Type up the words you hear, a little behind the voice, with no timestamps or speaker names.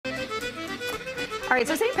All right,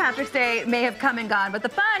 so St. Patrick's Day may have come and gone, but the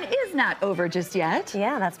fun is not over just yet.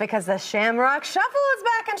 Yeah, that's because the Shamrock Shuffle is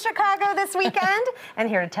back in Chicago this weekend. And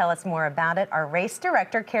here to tell us more about it are race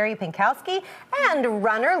director Carey Pinkowski and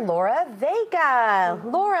runner Laura Vega.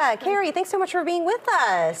 Laura, Carey, thanks so much for being with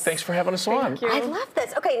us. Thanks for having us on. I love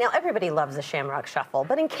this. Okay, now everybody loves the Shamrock Shuffle,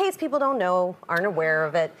 but in case people don't know, aren't aware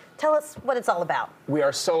of it, tell us what it's all about. We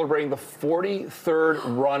are celebrating the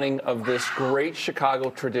 43rd running of this great Chicago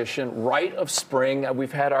tradition, Rite of Spring.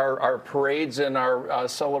 We've had our parades and our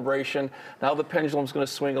celebration. Now the pendulum's going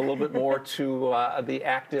to swing a little bit more to the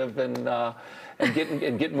active and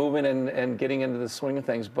get moving and getting into the swing of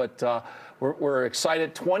things. But we're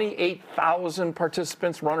excited. 28,000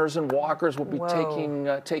 participants, runners and walkers will be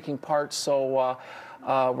taking part. So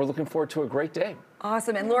we're looking forward to a great day.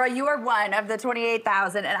 Awesome. And Laura, you are one of the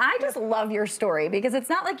 28,000. And I just love your story because it's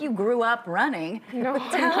not like you grew up running. No.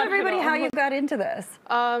 Tell everybody how you got into this.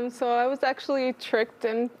 So I was actually tricked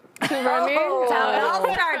into running. Oh, it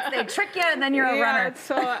all starts. They trick you and then you're a runner.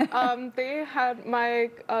 So they had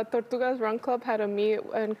my Tortugas Run Club had a meet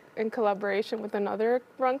in collaboration with another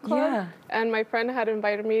run club. Yeah. And my friend had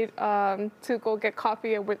invited me to go get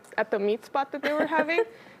coffee at the meet spot that they were having.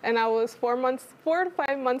 And I was 4 to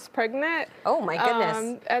 5 months pregnant. Oh my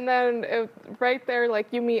goodness. And then right there, like,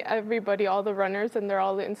 you meet everybody, all the runners, and they're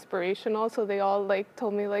all inspirational. So they all like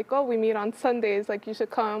told me like, oh, we meet on Sundays, like you should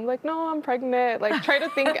come. I'm like, no, I'm pregnant. Like, try to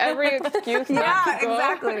think every excuse not to go.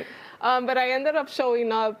 Exactly. But I ended up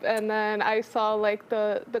showing up, and then I saw like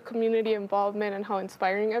the community involvement and how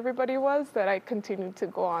inspiring everybody was, that I continued to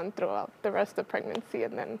go on throughout the rest of pregnancy.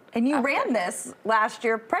 And you ran this last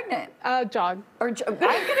year pregnant. Jog. I'm going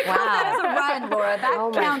to count that as a run, Laura.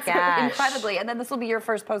 That counts incredibly. And then this will be your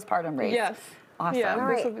first postpartum race. Yes. Awesome. Yeah, All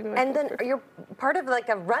right. And then you're part of like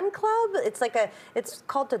a run club? It's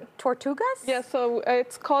called the Tortugas? Yeah, so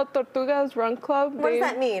it's called Tortugas Run Club. What does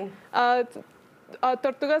that mean?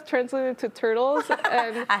 Tortugas translated to turtles.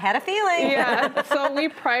 And I had a feeling. Yeah, so we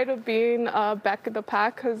pride of being back of the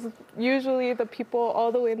pack, because usually the people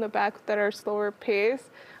all the way in the back that are slower pace,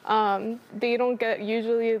 they don't get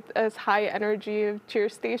usually as high energy cheer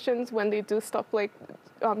stations when they do stuff like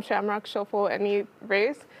Shamrock Shuffle, any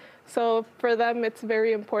race. So for them, it's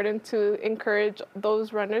very important to encourage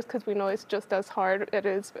those runners, because we know it's just as hard it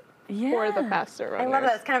is for the faster runners. I love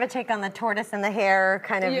that. It's kind of a take on the tortoise and the hare,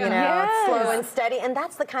 kind of, you know, it's slow and steady. And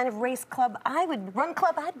that's the kind of race club run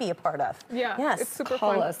club I'd be a part of. Yeah, yes. It's super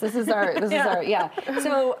Call fun. us. This is our,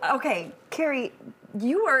 So, okay, Carey,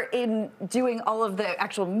 you are in doing all of the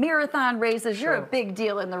actual marathon races. Sure. You're a big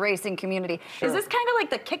deal in the racing community. Sure. Is this kind of like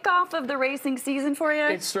the kickoff of the racing season for you?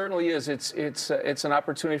 It certainly is. It's an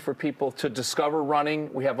opportunity for people to discover running.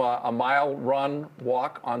 We have a mile run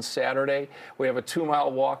walk on Saturday. We have a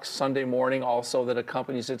 2-mile walk Sunday morning also that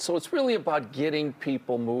accompanies it. So it's really about getting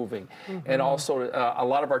people moving. And also a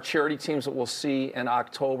lot of our charity teams that we'll see in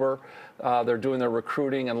October, they're doing their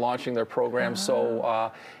recruiting and launching their programs.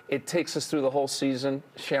 So it takes us through the whole season.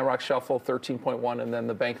 Shamrock Shuffle 13.1, and then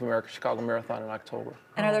the Bank of America Chicago Marathon in October.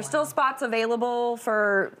 And are there still spots available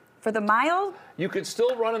for the mile? You can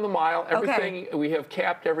still run in the mile. Everything we have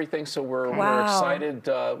capped everything, so we're excited.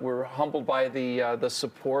 We're humbled by the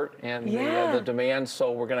support and the demand.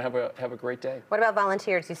 So we're going to have a great day. What about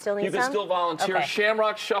volunteers? You still need some? You can still volunteer. Okay.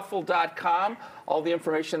 ShamrockShuffle.com. All the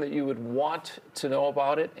information that you would want to know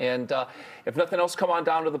about it. And if nothing else, come on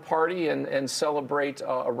down to the party and celebrate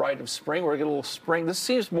a Rite of Spring. We're going to get a little spring. This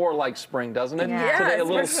seems more like spring, doesn't it? Yeah. Today, a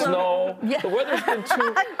little snow. The weather's been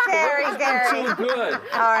too good.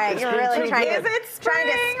 All right, you're really trying to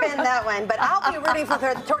spin that one. But I'll be rooting for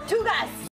the Tortugas.